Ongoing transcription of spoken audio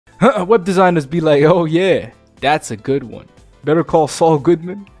Web designers be like, oh yeah, that's a good one. Better call Saul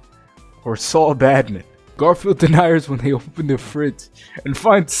Goodman or Saul Badman. Garfield deniers when they open their fridge and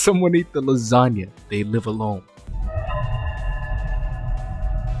find someone ate the lasagna. They live alone.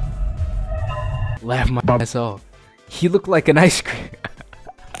 Laugh my ass off. He looked like an ice cream.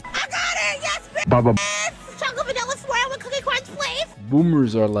 I got it! Yes, bitch! Chocolate vanilla swirl with cookie crunch, please!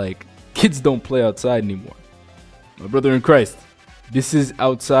 Boomers are like, kids don't play outside anymore. My brother in Christ, this is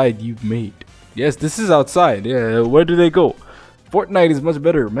outside you've made. Yes, this is outside. Yeah, where do they go? Fortnite is much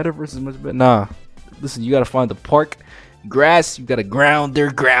better. Metaverse is much better. Nah. Listen, you gotta find the park. Grass, you gotta grounder.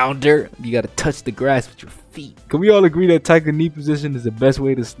 You gotta touch the grass with your feet. Can we all agree that tiger knee position is the best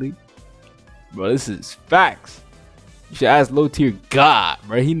way to sleep? Bro, this is facts. You should ask low tier God,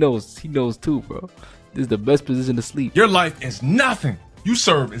 right? He knows too, bro. This is the best position to sleep. Your life is nothing. You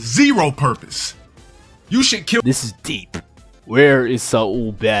serve zero purpose. You should kill. This is deep. Where is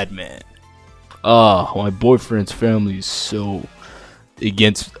Saul Badman? Ah, my boyfriend's family is so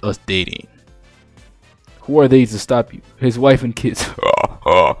against us dating. Who are they to stop you? His wife and kids.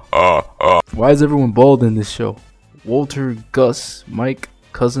 Why is everyone bald in this show? Walter, Gus, Mike,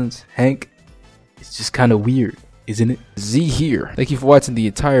 Cousins, Hank. It's just kind of weird, isn't it? Z here. Thank you for watching the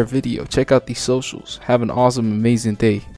entire video. Check out these socials. Have an awesome, amazing day.